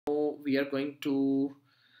now we are going to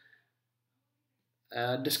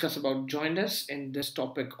discuss about jaundice in this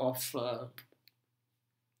topic of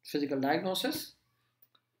physical diagnosis.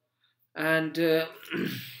 And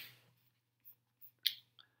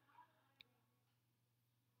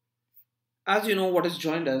as you know, what is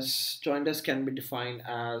jaundice? Jaundice can be defined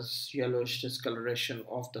as yellowish discoloration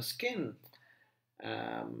of the skin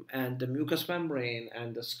and the mucous membrane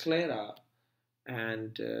and the sclera.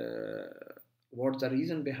 And what's the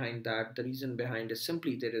reason behind that? The reason behind is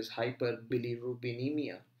simply there is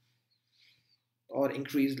hyperbilirubinemia or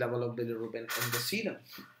increased level of bilirubin in the serum.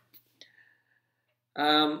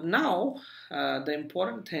 Now, the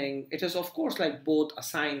important thing, it is of course like both a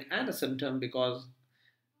sign and a symptom because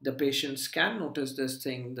the patients can notice this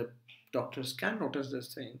thing, the doctors can notice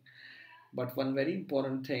this thing. But one very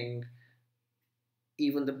important thing,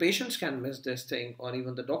 even the patients can miss this thing, or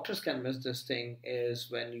even the doctors can miss this thing, is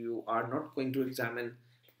when you are not going to examine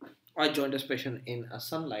a jaundice patient in a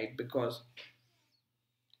sunlight, because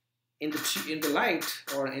in the light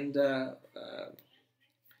or in the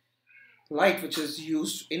light which is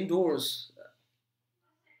used indoors,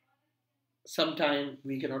 sometimes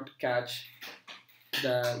we cannot catch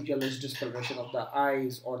the yellowish discoloration of the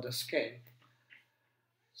eyes or the skin.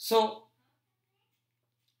 So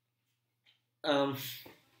um,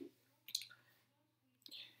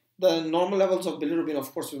 the normal levels of bilirubin,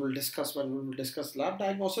 of course, we will discuss when we will discuss lab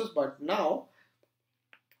diagnosis. But now,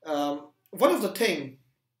 one of the thing,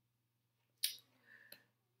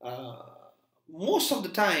 uh, most of the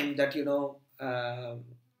time that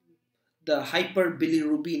the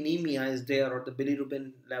hyperbilirubinemia is there, or the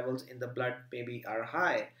bilirubin levels in the blood maybe are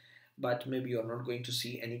high, but maybe you're not going to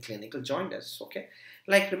see any clinical jaundice. Okay,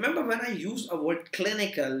 like remember when I use a word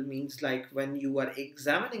clinical means like when you are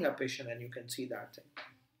examining a patient and you can see that thing.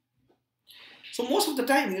 So most of the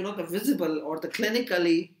time, the visible or the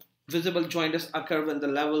clinically visible jaundice occur when the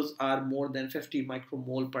levels are more than 50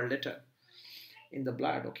 micromole per liter in the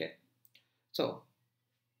blood. Okay, so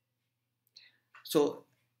so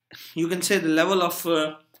you can say the level of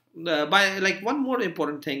by like one more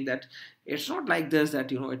important thing, that it's not like this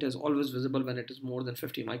that it is always visible when it is more than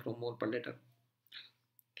 50 micromole per liter.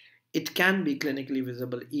 It can be clinically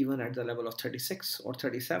visible even at the level of 36 or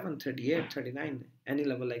 37, 38, 39, any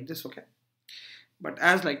level like this. Okay, but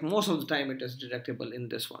as like most of the time it is detectable in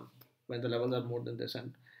this one when the levels are more than this,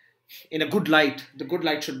 and in a good light, the good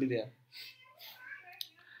light should be there.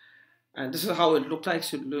 And this is how it looks like.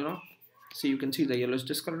 So so you can see the yellowish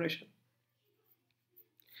discoloration,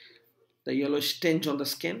 the yellowish tinge on the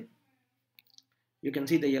skin. You can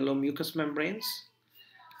see the yellow mucous membranes.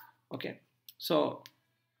 Okay, so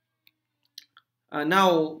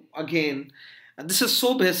now again, this is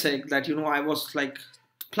so basic that I was like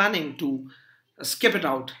planning to skip it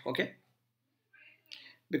out. Okay,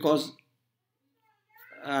 because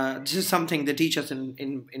this is something they teach us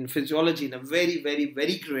in physiology in a very very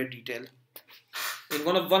very great detail. In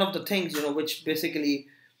one of the things which basically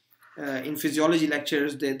in physiology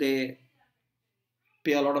lectures they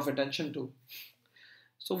pay a lot of attention to.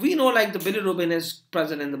 So we know like the bilirubin is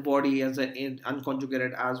present in the body as an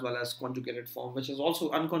unconjugated as well as conjugated form, which is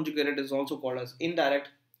also unconjugated is also called as indirect,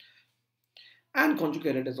 and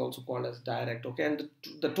conjugated is also called as direct. Okay, and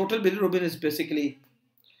the total bilirubin is basically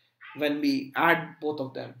when we add both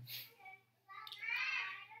of them.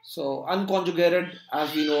 So unconjugated,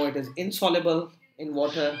 as we know, it is insoluble in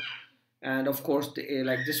water, and of course,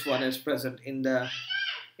 like this one is present in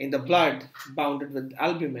the blood, bounded with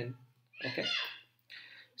albumin. Okay,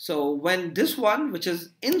 so when this one, which is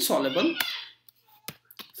insoluble,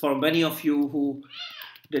 for many of you who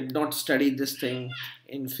did not study this thing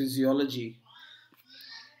in physiology,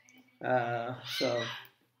 so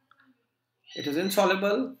it is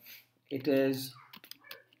insoluble, it is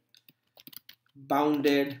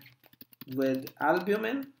bounded with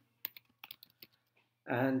albumin,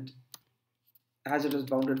 and as it is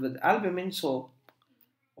bounded with albumin, so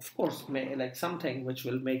of course like something which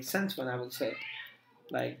will make sense when I will say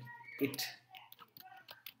like it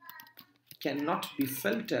cannot be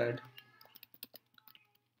filtered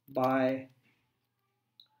by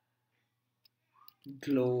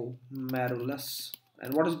glomerulus.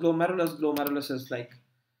 And what is glomerulus? Glomerulus is like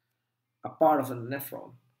a part of a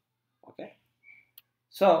nephron. Okay,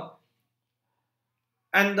 so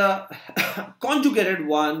and the conjugated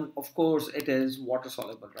one, of course, it is water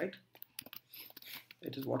soluble, right?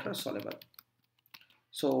 It is water soluble,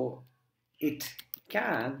 so it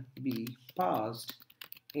can be passed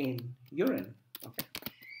in urine. Okay,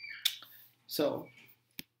 so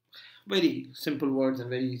very simple words and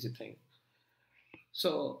very easy thing.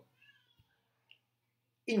 So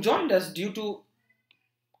in jaundice, due to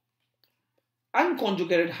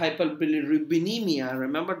Unconjugated hyperbilirubinemia,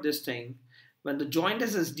 remember this thing, when the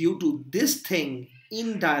jaundice is due to this thing,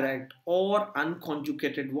 indirect or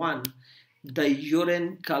unconjugated one, the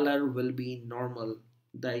urine color will be normal.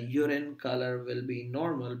 The urine color will be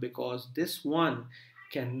normal because this one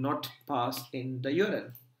cannot pass in the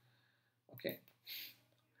urine. Okay.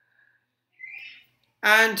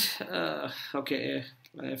 And okay,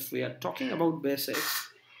 if we are talking about basics,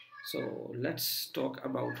 so let's talk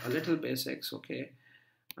about a little basics. Okay,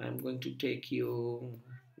 I'm going to take you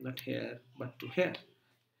not here but to here.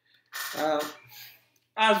 Uh,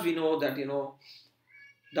 as we know that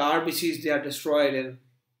the RBCs, they are destroyed in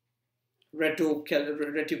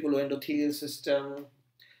reticuloendothelial system.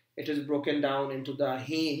 It is broken down into the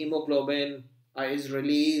hemoglobin is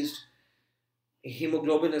released.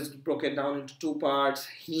 Hemoglobin is broken down into two parts: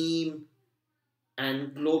 heme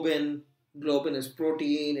and globin. Globin is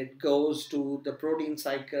protein. It goes to the protein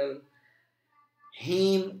cycle.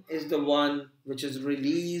 Heme is the one which is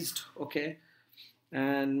released. Okay,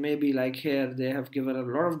 and maybe like here they have given a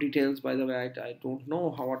lot of details. By the way, I don't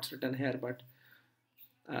know how it's written here, but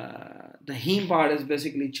the heme part is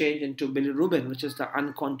basically changed into bilirubin, which is the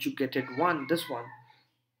unconjugated one, this one,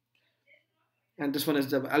 and this one is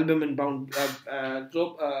the albumin bound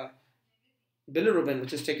bilirubin,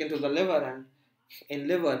 which is taken to the liver, and in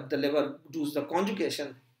liver the liver does the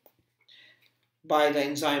conjugation by the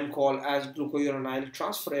enzyme called as glucouronyl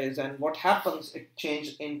transferase, and what happens, it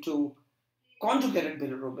changes into conjugated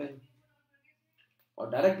bilirubin or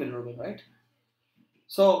direct bilirubin, right?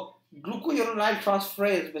 So glucouronyl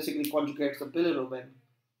transferase basically conjugates the bilirubin,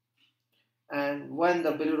 and when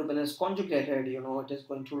the bilirubin is conjugated, it is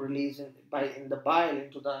going to release in the bile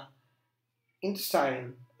into the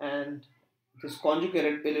intestine, and this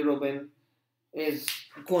conjugated bilirubin is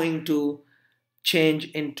going to change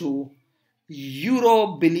into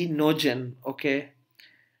urobilinogen. Okay,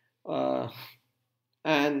 uh,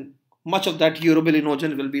 and much of that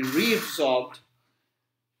urobilinogen will be reabsorbed.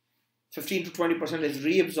 15 to 20% is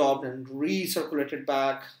reabsorbed and recirculated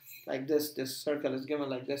back like this. This circle is given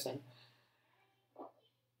like this, and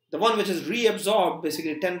the one which is reabsorbed,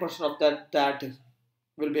 basically 10% of that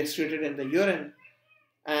will be excreted in the urine,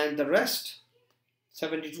 and the rest,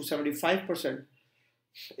 70 to 75%,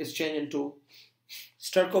 is changed into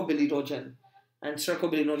stercobilinogen, and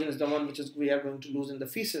stercobilinogen is the one which is we are going to lose in the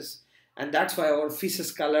feces, and that's why our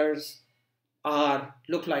feces colors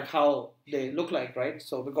look like how they look like, right?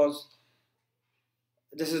 So because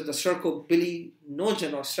this is the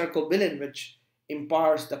stercobilinogen or stercobilin which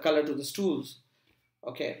imparts the color to the stools.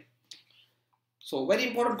 Okay, so very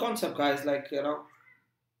important concept, guys.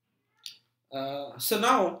 So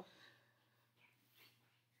now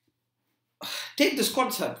take this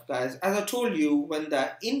concept, guys. As I told you, when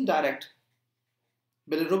the indirect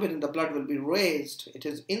bilirubin in the blood will be raised, it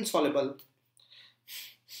is insoluble.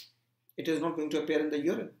 It is not going to appear in the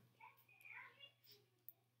urine.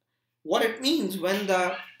 What it means, when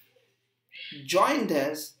the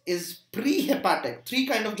jaundice is prehepatic, three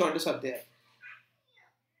kind of jaundice are there.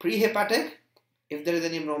 Prehepatic, if there is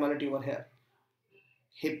any abnormality over here.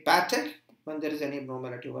 Hepatic, when there is any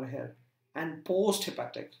abnormality over here. And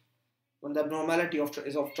post-hepatic, when the abnormality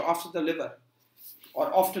is after the liver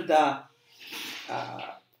or after the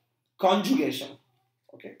conjugation.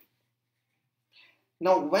 Okay.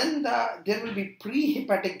 Now, when there will be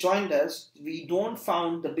pre-hepatic jaundice, we don't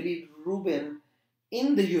found the bilirubin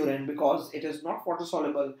in the urine because it is not water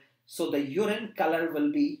soluble, so the urine color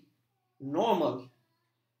will be normal.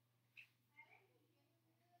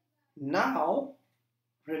 Now,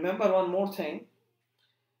 remember one more thing.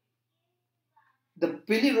 The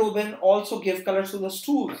bilirubin also gives color to the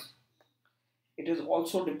stools. It is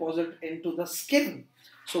also deposited into the skin.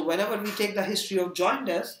 So whenever we take the history of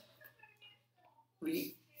jaundice,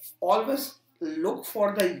 we always look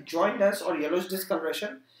for the jaundice or yellowish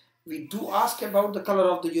discoloration. We do ask about the color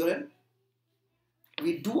of the urine.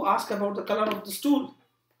 We do ask about the color of the stool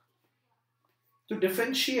to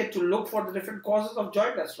differentiate, to look for the different causes of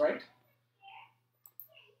jaundice, right?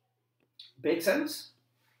 Make sense?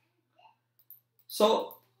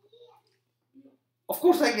 So, of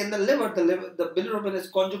course, like in the liver, the bilirubin is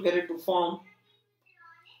conjugated to form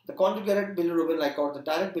the conjugated bilirubin, or the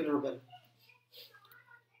direct bilirubin.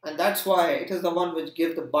 And that's why it is the one which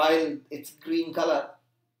gives the bile its green color.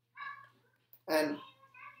 And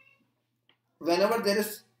whenever there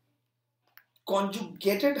is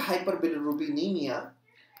conjugated hyperbilirubinemia,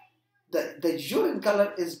 the urine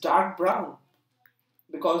color is dark brown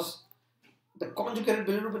because the conjugated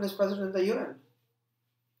bilirubin is present in the urine.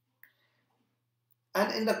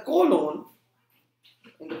 And in the colon,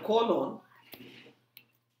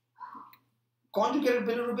 Conjugated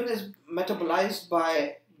bilirubin is metabolized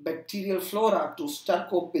by bacterial flora to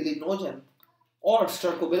stercobilinogen or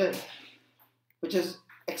stercobilin, which is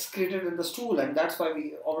excreted in the stool, and that's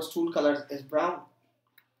why our stool color is brown.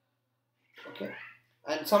 Okay,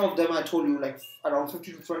 and some of them I told you, like around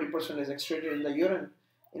 50 to 20% is excreted in the urine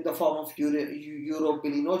in the form of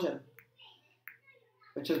urobilinogen,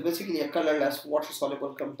 which is basically a colorless water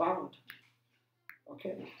soluble compound.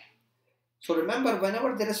 Okay, so remember,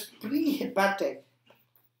 whenever there is prehepatic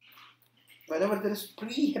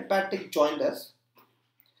jaundice,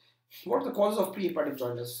 what are the causes of prehepatic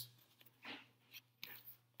jaundice?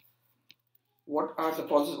 What are the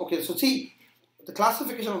causes? Okay, so see, the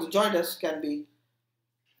classification of the jaundice can be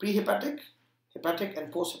prehepatic, hepatic,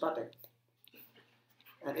 and posthepatic.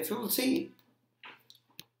 And if you will see,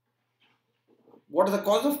 what are the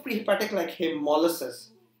causes of prehepatic, like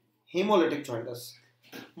hemolysis, hemolytic jaundice?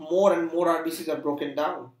 More and more RBCs are broken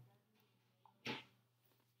down.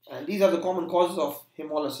 And these are the common causes of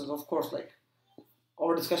hemolysis. Of course, like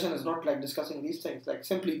our discussion is not like discussing these things, like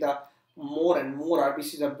simply the more and more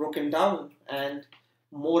RBCs are broken down and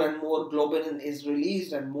more globulin is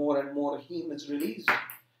released and more heme is released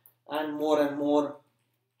and more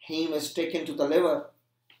heme is taken to the liver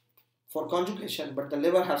for conjugation, but the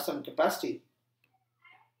liver has some capacity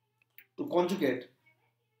to conjugate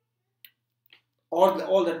all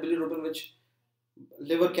that bilirubin which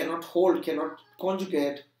liver cannot hold, cannot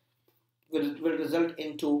conjugate, will result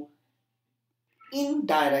into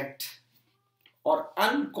indirect or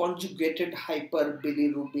unconjugated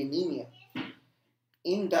hyperbilirubinemia.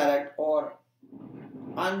 Indirect or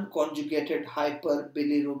unconjugated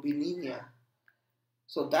hyperbilirubinemia.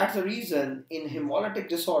 So that's the reason in hemolytic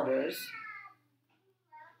disorders,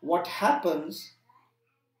 what happens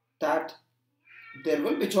that there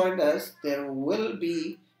will be jaundice, there will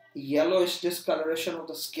be yellowish discoloration of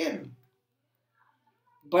the skin,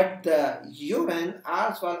 but the urine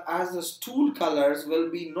as well as the stool colors will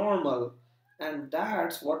be normal, and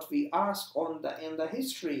that's what we ask in the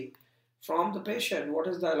history from the patient. What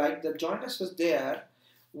is the jaundice is there,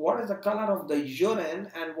 what is the color of the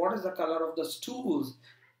urine and what is the color of the stools?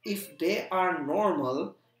 If they are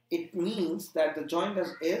normal, it means that the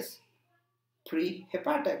jaundice is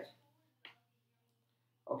prehepatic.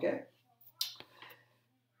 Okay,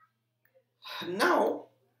 now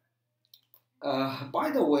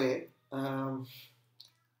by the way,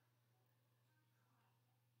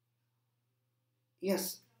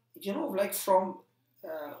 yes, like from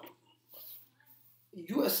uh,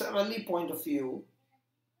 USMLE point of view,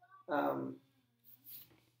 um,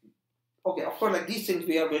 okay, of course, like these things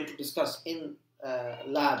we are going to discuss in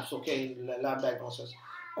labs, okay, in lab diagnosis.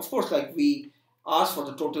 Of course, like we ask for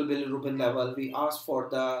the total bilirubin level, we ask for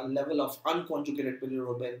the level of unconjugated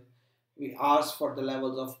bilirubin, we ask for the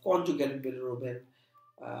levels of conjugated bilirubin,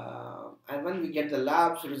 and when we get the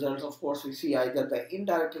labs results, of course, we see either the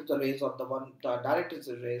indirect is raised or the direct is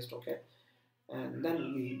raised, okay, and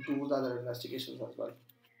then we do the other investigations as well.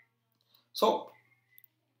 So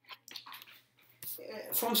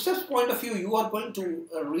from Steph's point of view, you are going to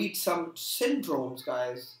read some syndromes,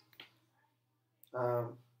 guys.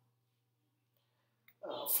 Um,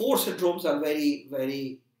 4 syndromes are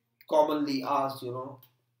very commonly asked.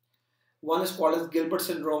 One is called as Gilbert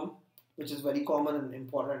syndrome, which is very common and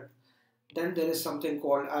important. Then there is something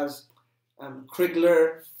called as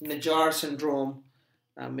Crigler-Najjar syndrome.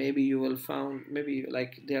 Maybe you will found, maybe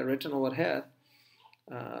like they are written over here.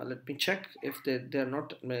 Let me check if they're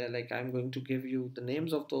not, like I'm going to give you the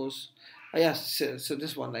names of those. Yes, so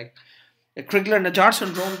this one, like Crigler-Najjar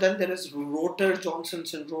syndrome, then there is Rotor-Johnson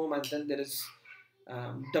syndrome, and then there is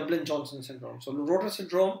Dublin-Johnson syndrome. So Rotor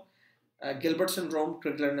syndrome, Gilbert syndrome,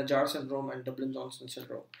 Crigler-Najjar syndrome, and Dublin-Johnson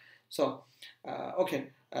syndrome. So,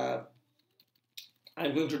 okay,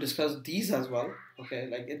 I'm going to discuss these as well. Okay,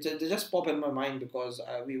 like they just pop in my mind because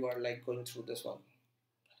we were like going through this one.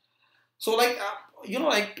 So, like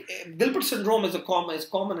Gilbert syndrome is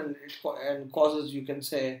common and causes, you can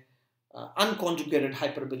say, unconjugated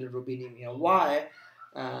hyperbilirubinemia. Why?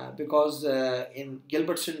 Because in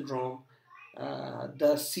Gilbert syndrome,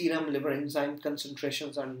 the serum liver enzyme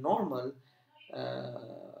concentrations are normal,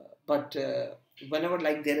 but whenever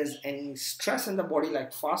like there is any stress in the body,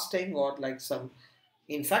 like fasting or like some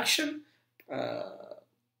infection,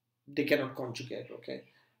 they cannot conjugate. Okay,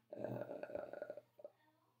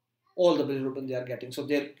 all the bilirubin they are getting. So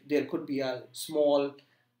there could be a small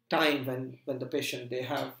time when the patient they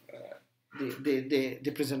have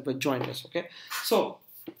they present with jaundice. Okay, so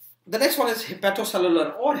the next one is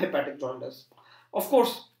hepatocellular or hepatic jaundice. Of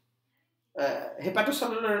course,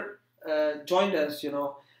 hepatocellular jaundice.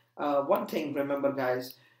 One thing, remember,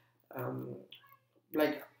 guys,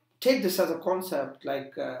 like take this as a concept,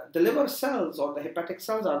 like the liver cells or the hepatic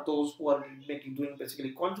cells are those who are doing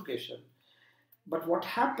basically conjugation. But what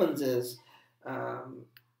happens is, um,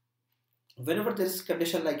 whenever there is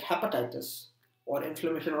condition like hepatitis or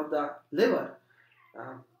inflammation of the liver,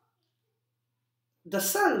 um, the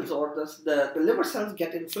cells or the liver cells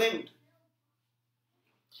get inflamed.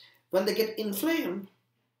 When they get inflamed,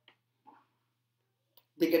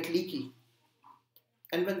 they get leaky.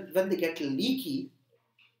 And when they get leaky,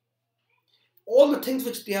 all the things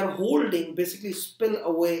which they are holding basically spill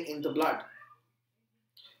away in the blood.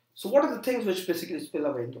 So what are the things which basically spill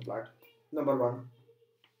away in the blood? Number one,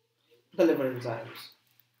 the liver enzymes.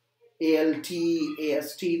 ALT,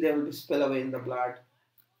 AST, they will be spill away in the blood.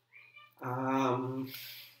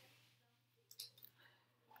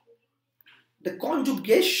 The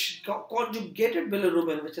conjugated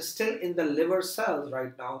bilirubin, which is still in the liver cells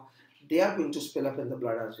right now, they are going to spill up in the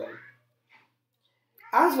blood as well.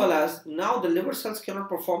 As well as now the liver cells cannot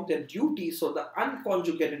perform their duty, so the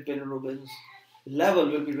unconjugated bilirubin's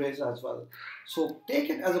level will be raised as well. So take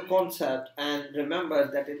it as a concept and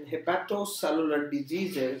remember that in hepatocellular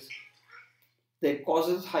diseases, that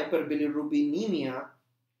causes hyperbilirubinemia,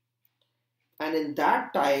 and in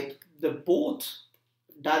that type, the both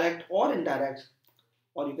direct or indirect,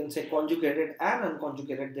 or you can say conjugated and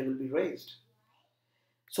unconjugated, they will be raised.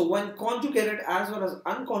 So when conjugated as well as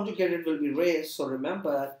unconjugated will be raised, so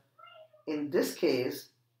remember, in this case,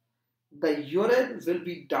 the urine will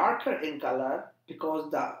be darker in color because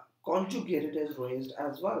the conjugated is raised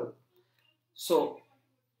as well. So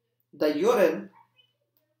the urine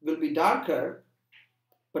will be darker,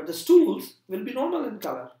 but the stools will be normal in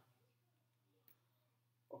color.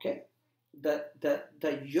 Okay, the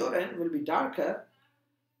urine will be darker,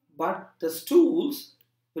 but the stools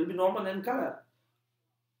will be normal in color.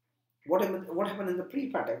 What happened in the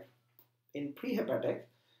prehepatic? In prehepatic,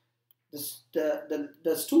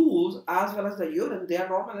 the stools as well as the urine, they are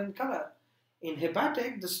normal in color. In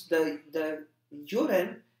hepatic, the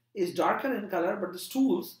urine is darker in color, but the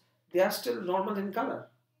stools, they are still normal in color.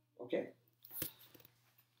 Okay.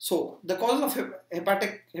 So the causes of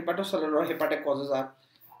hepatocellular or hepatic causes are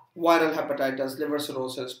viral hepatitis, liver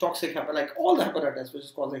cirrhosis, toxic hepatitis, like all the hepatitis which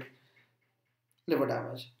is causing liver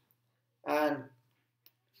damage. And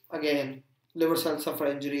again, liver cells suffer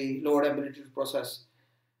injury, lowered ability to process,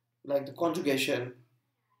 like the conjugation,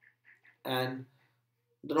 and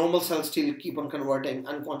the normal cells still keep on converting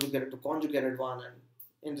unconjugated to conjugated one, and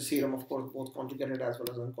in the serum, of course, both conjugated as well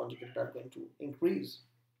as unconjugated are going to increase.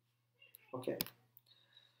 Okay.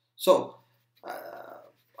 So,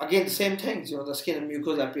 again, the same things, the skin and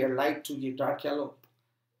mucosa appear light to dark yellow,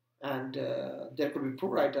 and there could be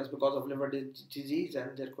pruritus because of liver disease,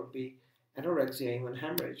 and there could be anorexia, even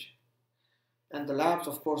hemorrhage. And the labs,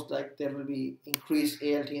 of course, like there will be increased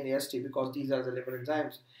ALT and AST because these are the liver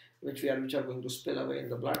enzymes which are going to spill away in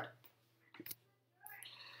the blood.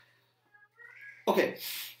 Okay,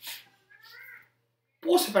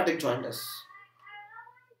 post-hepatic jaundice.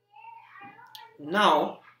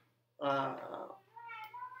 Now,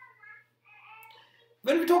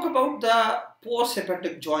 when we talk about the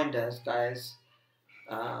post-hepatic jaundice, guys,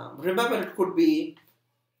 remember it could be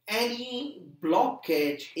any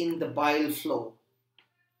blockage in the bile flow,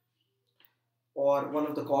 or one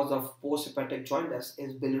of the causes of post-hepatic jaundice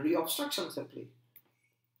is biliary obstruction simply.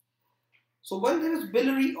 So when there is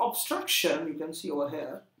biliary obstruction, you can see over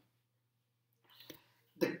here,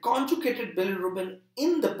 the conjugated bilirubin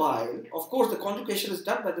in the bile, of course the conjugation is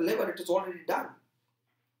done by the liver, it is already done.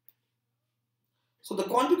 So the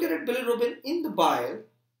conjugated bilirubin in the bile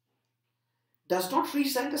does not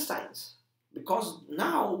reach the intestines, because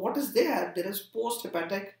now what is there? There is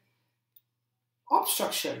post-hepatic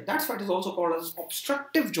obstruction. That's why it is also called as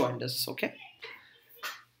obstructive jaundice. Okay.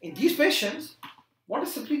 In these patients, what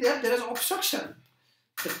is simply there? There is obstruction.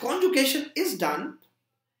 The conjugation is done.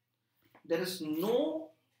 There is no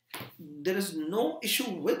issue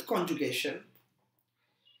with conjugation.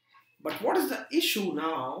 But what is the issue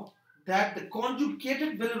now? That the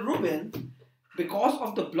conjugated bilirubin, because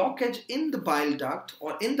of the blockage in the bile duct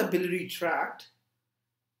or in the biliary tract,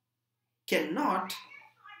 cannot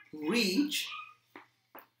reach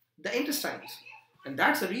the intestines. And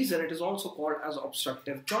that's the reason it is also called as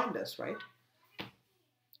obstructive jaundice, right?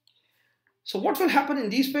 So what will happen in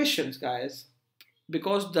these patients, guys?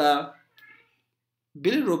 Because the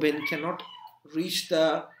bilirubin cannot reach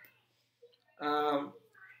the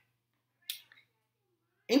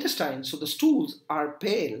intestine, so the stools are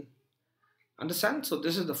pale. Understand? So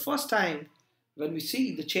this is the first time when we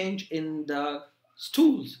see the change in the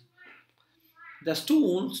stools. The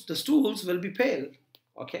stools will be pale.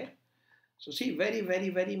 Okay. So see, very, very,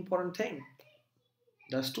 very important thing.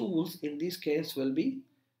 The stools in this case will be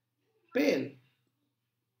pale.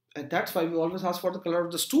 And that's why we always ask for the color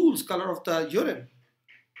of the stools, color of the urine.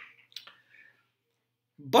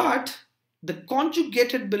 But the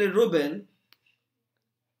conjugated bilirubin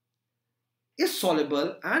is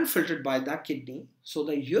soluble and filtered by the kidney, so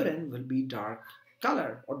the urine will be dark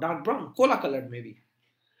color or dark brown, cola colored maybe.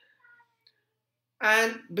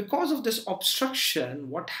 And because of this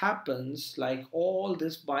obstruction, what happens, like all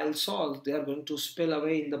this bile salts, they are going to spill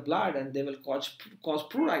away in the blood and they will cause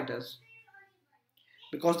pruritus,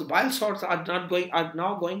 because the bile salts are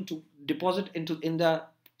now going to deposit into in the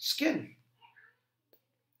skin.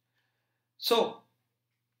 So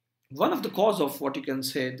one of the cause of what you can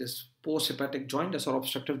say this post-hepatic jaundice or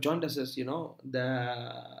obstructive jaundice is,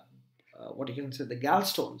 the what you can say, the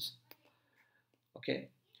gallstones. Okay,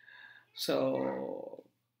 so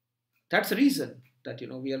that's the reason that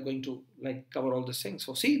we are going to like cover all these things.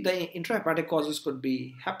 So see, the intrahepatic causes could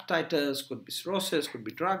be hepatitis, could be cirrhosis, could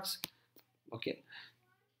be drugs. Okay,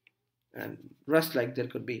 and rest, like there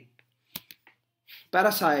could be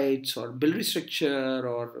parasites or biliary stricture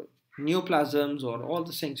or neoplasms or all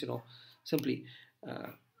the things, simply uh,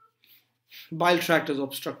 bile tract is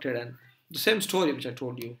obstructed, and the same story which I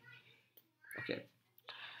told you. Okay,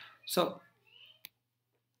 so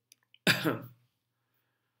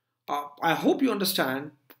I hope you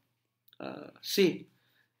understand. See,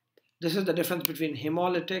 this is the difference between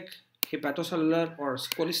hemolytic, hepatocellular, or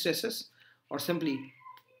cholestasis, or simply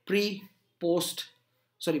pre, post,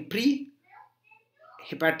 pre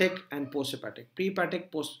hepatic and post hepatic, pre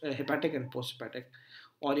hepatic, post hepatic, and post hepatic,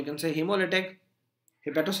 or you can say hemolytic,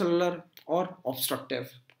 hepatocellular, or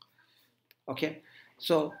obstructive. Okay,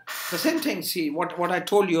 so the same thing. See what I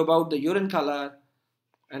told you about the urine color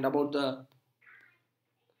and about the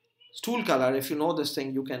stool color. If you know this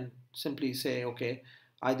thing, you can simply say, okay,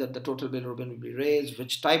 either the total bilirubin will be raised,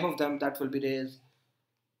 which type of them that will be raised,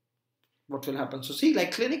 what will happen. So see,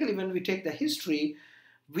 like clinically, when we take the history,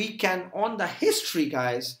 we can, on the history,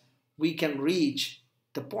 guys, we can reach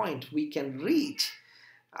the point. We can reach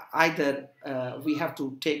either we have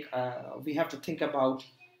to think about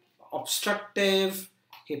obstructive,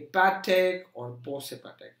 hepatic, or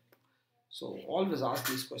post-hepatic. So always ask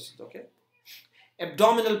these questions, okay?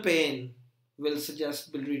 Abdominal pain will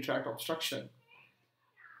suggest biliary tract obstruction.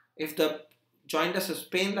 If the jaundice is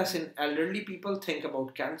painless in elderly people, think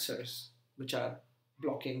about cancers which are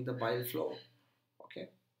blocking the bile flow. Okay,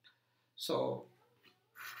 so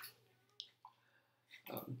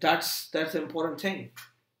that's the important thing.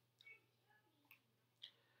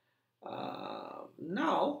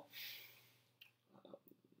 Now,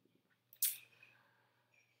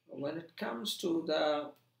 when it comes to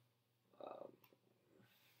the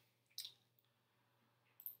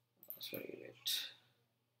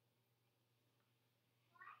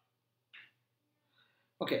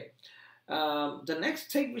okay, the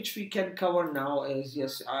next thing which we can cover now is,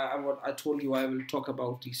 yes, I told you I will talk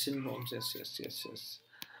about these syndromes. Yes.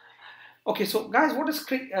 Okay, so guys, what is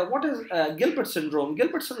Gilbert syndrome?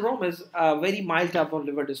 Gilbert syndrome is a very mild type of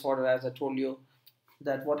liver disorder. As I told you,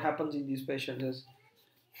 that what happens in these patients is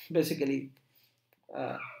basically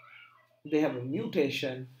they have a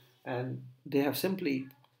mutation and they have simply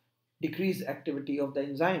decreased activity of the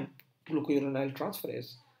enzyme glucuronide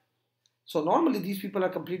transferase. So normally these people are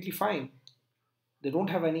completely fine. They don't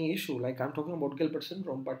have any issue. Like I'm talking about Gilbert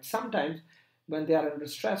syndrome, but sometimes when they are under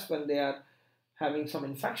stress, when they are having some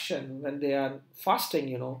infection, when they are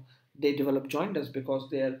fasting, they develop jaundice because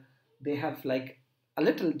they have like a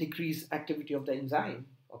little decreased activity of the enzyme.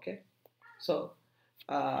 Okay, so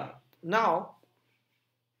now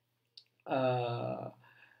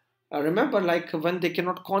remember, like when they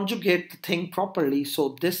cannot conjugate the thing properly,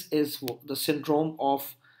 so this is the syndrome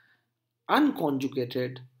of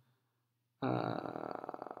unconjugated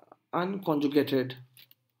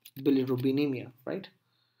bilirubinemia, right?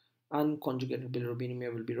 Unconjugated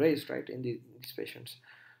bilirubinemia will be raised, right, in these patients.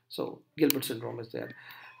 So Gilbert syndrome is there.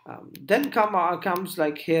 Then comes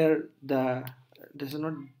like here this is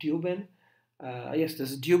not Dubin. Yes,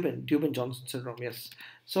 this is Dubin-Johnson syndrome. Yes.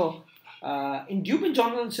 So in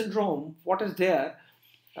Dubin-Johnson syndrome, what is there?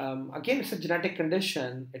 Again, it's a genetic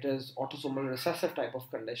condition. It is autosomal recessive type of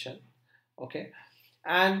condition. Okay,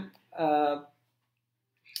 and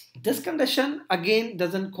this condition again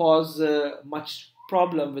doesn't cause much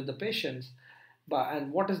problem with the patients,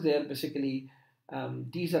 and what is there basically?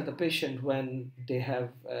 These are the patients when they have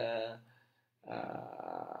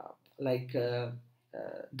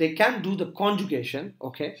they can do the conjugation,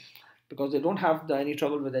 okay, because they don't have any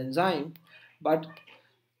trouble with the enzyme, but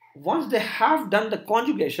once they have done the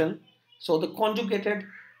conjugation, So the conjugated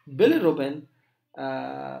bilirubin,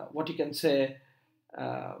 what you can say,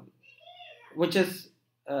 uh, which is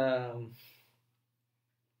um,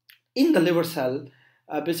 in the liver cell,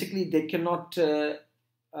 basically they cannot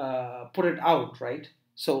put it out, right?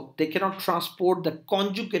 So they cannot transport the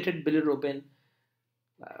conjugated bilirubin,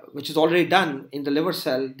 which is already done in the liver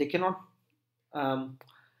cell. They cannot um,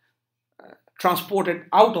 transport it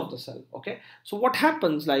out of the cell. Okay, so what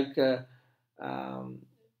happens, like um,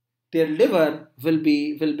 their liver will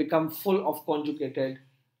become full of conjugated,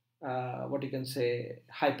 what you can say,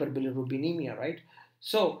 hyperbilirubinemia, right?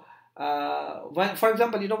 So when, for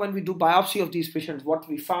example, when we do biopsy of these patients, what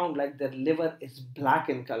we found, like their liver is black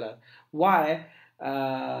in color. Why?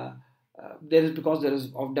 There is, because there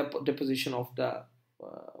is of deposition of the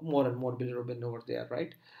more and more bilirubin over there,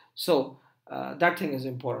 right? So that thing is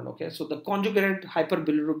important. Okay, so the conjugated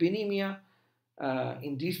hyperbilirubinemia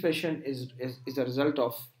in these patients is a result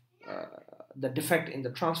of uh, the defect in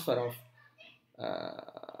the transfer uh,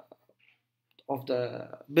 of the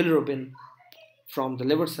bilirubin from the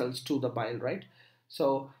liver cells to the bile, right?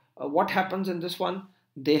 So what happens in this one?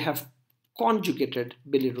 They have conjugated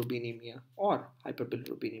bilirubinemia or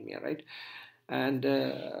hyperbilirubinemia, right? And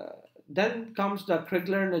then comes the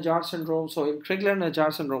Crigler-Najjar syndrome. So in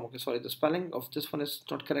Crigler-Najjar syndrome, okay, sorry, the spelling of this one is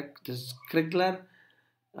not correct. This is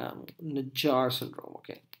Crigler-Najjar syndrome.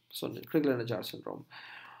 Okay, so Crigler-Najjar syndrome.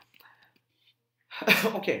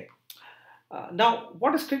 Okay, now,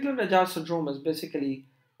 what is Crigler-Najjar syndrome is basically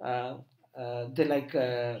uh, they like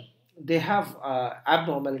they have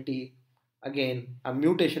abnormality, again a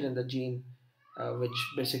mutation in the gene,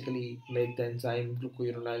 which basically make the enzyme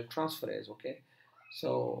glucuronide transferase. Okay,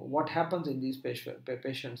 so what happens in these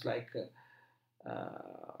patients, uh,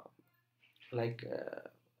 like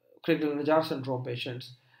Crigler-Najjar syndrome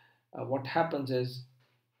patients, what happens is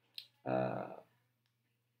uh,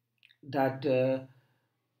 that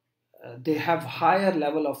they have higher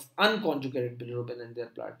level of unconjugated bilirubin in their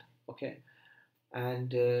blood. Okay, and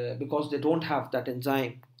because they don't have that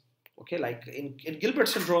enzyme. Okay, like in Gilbert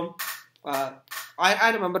syndrome, uh, I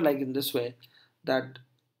remember, like, in this way, that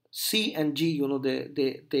C and G,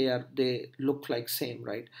 they look like same,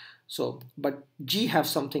 right? So but G have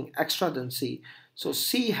something extra than C. So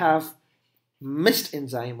C have missed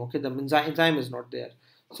enzyme. Okay, the enzyme is not there.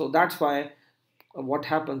 So that's why what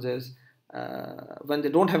happens is, when they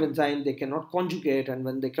don't have enzyme, they cannot conjugate, and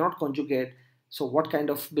when they cannot conjugate, so what kind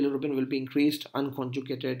of bilirubin will be increased?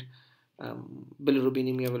 Unconjugated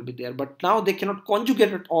bilirubinemia will be there. But now they cannot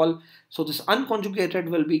conjugate at all, so this unconjugated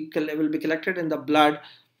will be collected in the blood,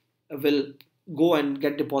 will go and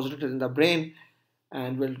get deposited in the brain,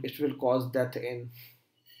 and it will cause death in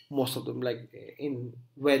most of them, like in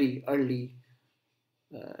very early,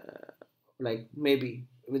 like maybe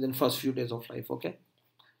within first few days of life. Okay,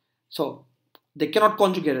 so they cannot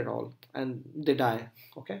conjugate at all and they die.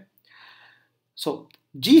 Okay, so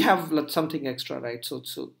G have like something extra, right? So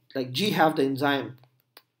like G have the enzyme,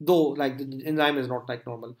 though like the enzyme is not like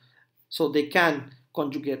normal, so they can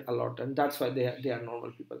conjugate a lot, and that's why they are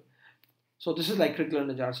normal people. So this is like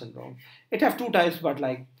Crigler-Najjar syndrome. It have two types, but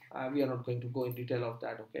like we are not going to go in detail of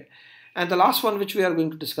that. Okay, and the last one which we are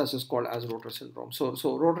going to discuss is called as Rotor syndrome.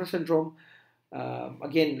 So Rotor syndrome,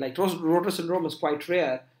 again, like Rotor syndrome is quite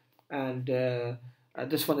rare, and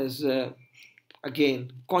this one is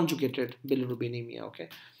again conjugated bilirubinemia. Okay,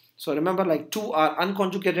 so remember, like two are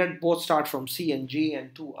unconjugated, both start from C and G,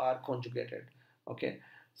 and two are conjugated. Okay,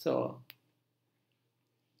 so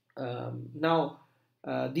now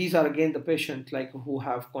these are again the patients like who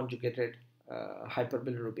have conjugated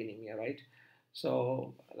hyperbilirubinemia, right?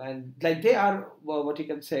 So, and like they are, well, what you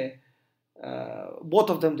can say, both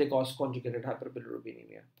of them, they cause conjugated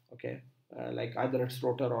hyperbilirubinemia. Okay, like either it's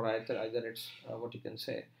Rotor or either it's what you can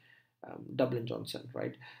say, Dublin Johnson,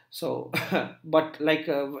 right? So, but like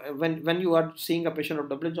when you are seeing a patient of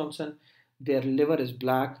Dublin Johnson, their liver is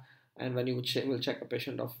black, and when you will check a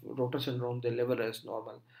patient of Rotor syndrome, their liver is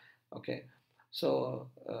normal. Okay, so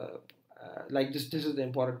like this is the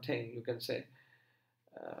important thing you can say,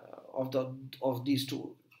 of these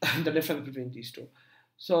two, the difference between these two.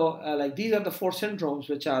 So like these are the four syndromes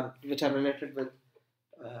which are related with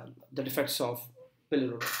the defects of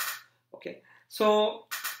bilirubin. Okay, so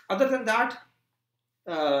other than that,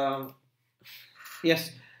 um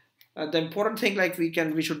yes, the important thing, like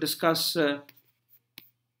we should discuss. So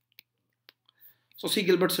C.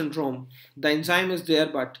 Gilbert syndrome, the enzyme is there,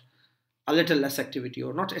 but a little less activity,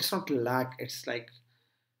 or not. It's not lack. It's like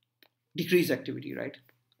decreased activity, right?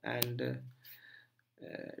 And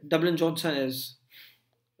Dublin Johnson is,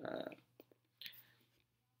 uh,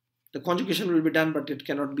 the conjugation will be done, but it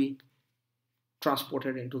cannot be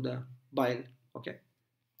transported into the bile. Okay,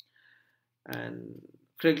 and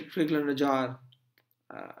Krigler-Najjar,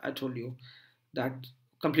 I told you that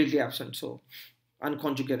completely absent. So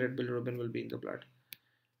unconjugated bilirubin will be in the blood.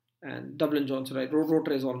 And Dublin-Johnson, right?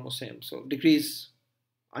 Rotor is almost same. So decrease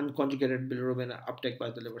unconjugated bilirubin uptake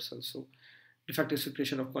by the liver cells. So defective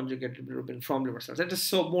secretion of conjugated bilirubin from liver cells. It is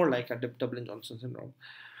so more like a Dublin-Johnson syndrome.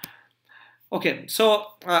 Okay, so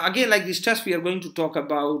again, like these tests we are going to talk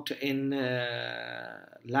about in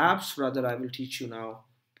labs. Rather, I will teach you now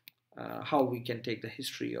how we can take the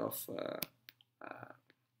history of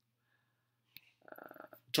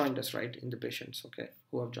jaundice, right, in the patients, okay,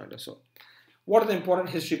 who have jaundice. So what are the important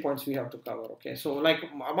history points we have to cover? Okay, so like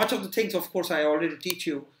much of the things, of course, I already teach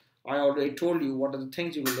you. I already told you what are the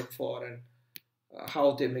things you will look for and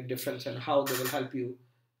how they make difference and how they will help you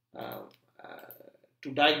uh,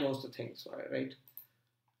 to diagnose the things, right?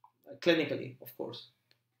 Clinically, of course.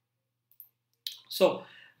 So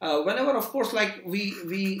whenever, of course, like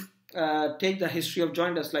we take the history of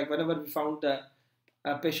jaundice, like whenever we found the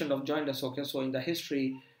patient of jaundice, okay, so in the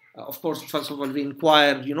history, of course, first of all, we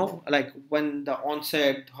inquire, like when the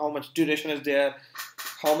onset, how much duration is there,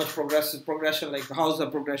 how much progression, like how's the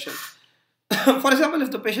progression. For example, if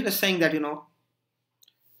the patient is saying that,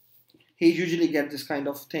 he usually get this kind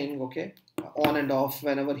of thing, okay, on and off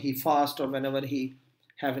whenever he fast or whenever he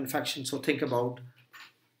have infection. So think about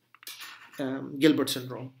Gilbert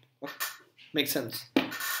syndrome. Makes sense.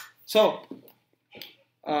 So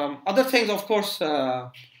other things, of course,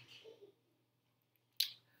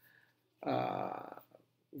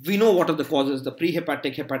 we know what are the causes, the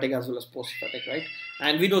pre-hepatic, hepatic, as well as post-hepatic, right?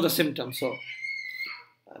 And we know the symptoms. So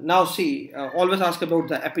now see, always ask about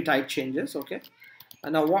the appetite changes, okay?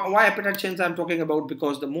 And now why appetite changes I'm talking about,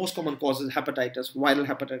 because the most common cause is hepatitis, viral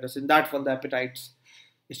hepatitis. In that one, the appetite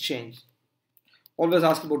is changed. Always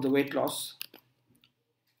ask about the weight loss.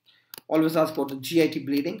 Always ask about the GIT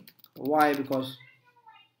bleeding. Why? Because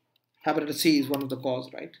hepatitis C is one of the cause,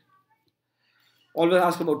 right? Always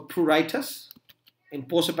ask about pruritus in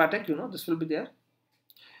post-hepatic, this will be there.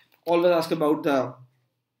 Always ask about the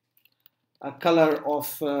color of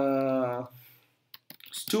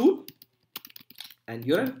stool and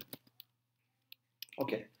urine.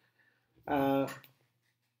 Okay.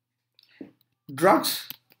 Drugs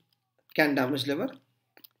can damage liver,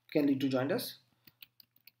 can lead to jaundice.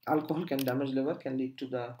 Alcohol can damage liver, can lead to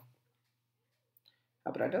the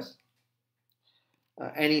hepatitis.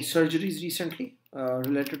 Any surgeries recently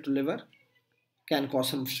related to liver can cause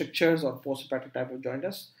some strictures or post-hepatic type of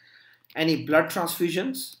jaundice. Any blood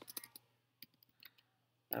transfusions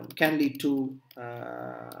can lead to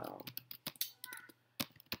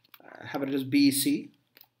hepatitis B, C.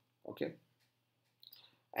 Okay.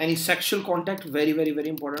 Any sexual contact, very, very, very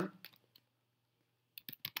important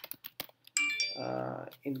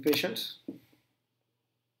in the patients.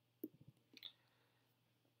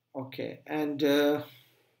 Okay, and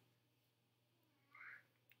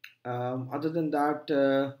other than that,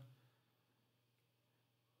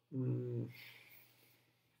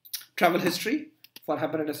 travel history for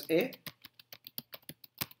hepatitis A.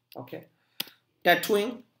 Okay,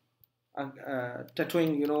 tattooing,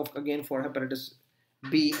 again for hepatitis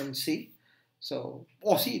B and C. So,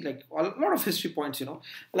 see, like a lot of history points,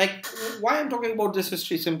 like why I'm talking about this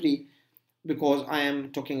history, simply because I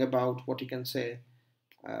am talking about what you can say,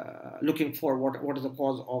 looking for what is the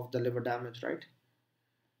cause of the liver damage, right?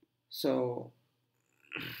 So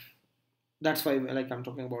that's why, like, I'm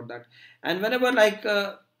talking about that. And whenever, like,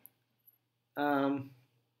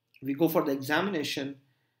 we go for the examination,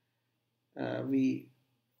 we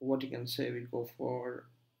go for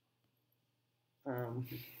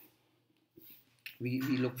we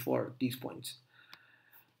look for these points.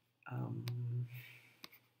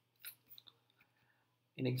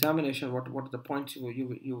 In examination, what are the points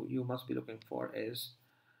you must be looking for is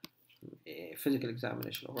a physical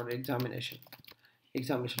examination or examination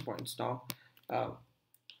points. Now,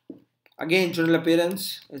 again, general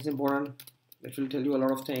appearance is important. It will tell you a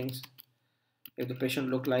lot of things. If the patient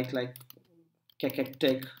look like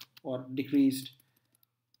cachectic or decreased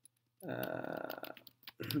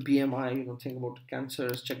BMI, think about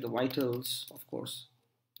cancers, check the vitals, of course,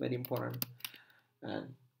 very important,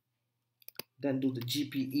 and then do the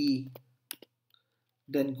GPE,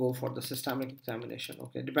 then go for the systemic examination,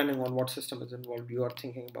 okay, depending on what system is involved you are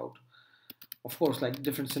thinking about. Of course, like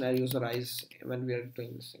different scenarios arise when we are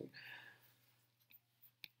doing this thing.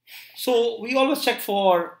 So we always check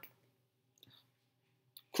for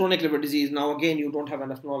chronic liver disease. Now again, you don't have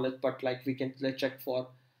enough knowledge, but like we can check for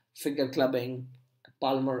finger clubbing,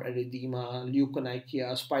 palmar erythema,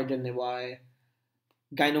 leukonychia, spider nevi,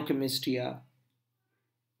 gynecomastia,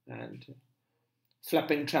 and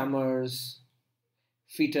flapping tremors,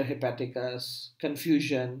 fetor hepaticus,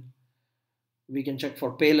 confusion. We can check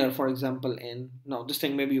for pallor, for example. In now, this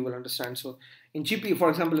thing maybe you will understand. So, in GP, for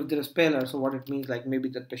example, if there is pallor, so what it means, like maybe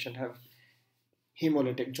that patient have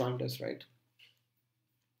hemolytic jaundice, right?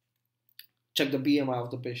 Check the BMI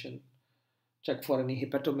of the patient. Check for any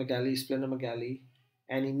hepatomegaly, splenomegaly,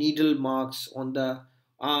 any needle marks on the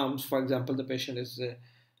arms. For example, the patient is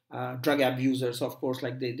a drug abuser, so of course,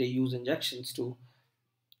 like they use injections to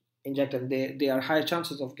inject, and they are higher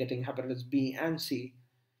chances of getting hepatitis B and C.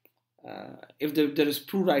 If there is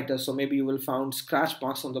pruritus, so maybe you will find scratch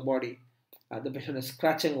marks on the body. The patient is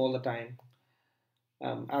scratching all the time,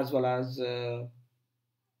 as well as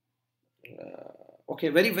okay,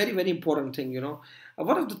 very important thing.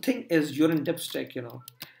 One of the thing is urine dipstick.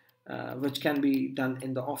 Which can be done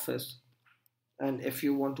in the office. And if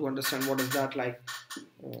you want to understand what is that, like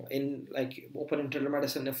in like open internal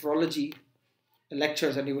medicine nephrology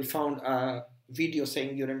lectures, and you will find a video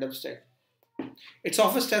saying urine dipstick. It's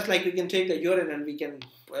office test, like we can take the urine and we can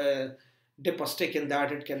dip a stick in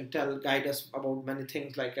that. It can guide us about many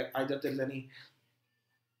things, like either there's any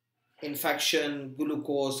infection,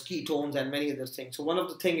 glucose, ketones, and many other things. So one of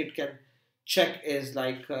the thing it can check is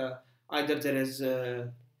like either there is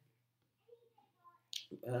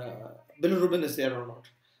bilirubin is there or not,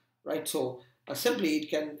 right? So simply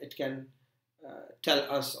it can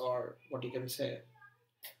tell us, or what you can say,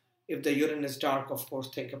 if the urine is dark, of course,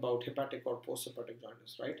 think about hepatic or post-hepatic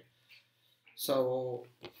jaundice, right? So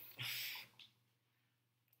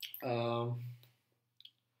um,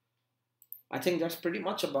 I think that's pretty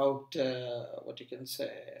much about what you can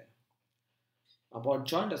say about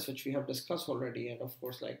jaundice, which we have discussed already, and of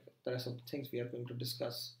course, like there are some things we are going to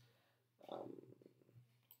discuss um,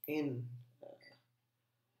 in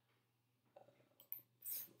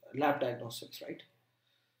lab diagnostics, right?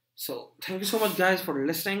 So thank you so much, guys, for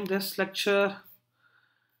listening this lecture.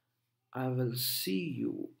 I will see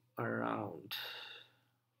you around.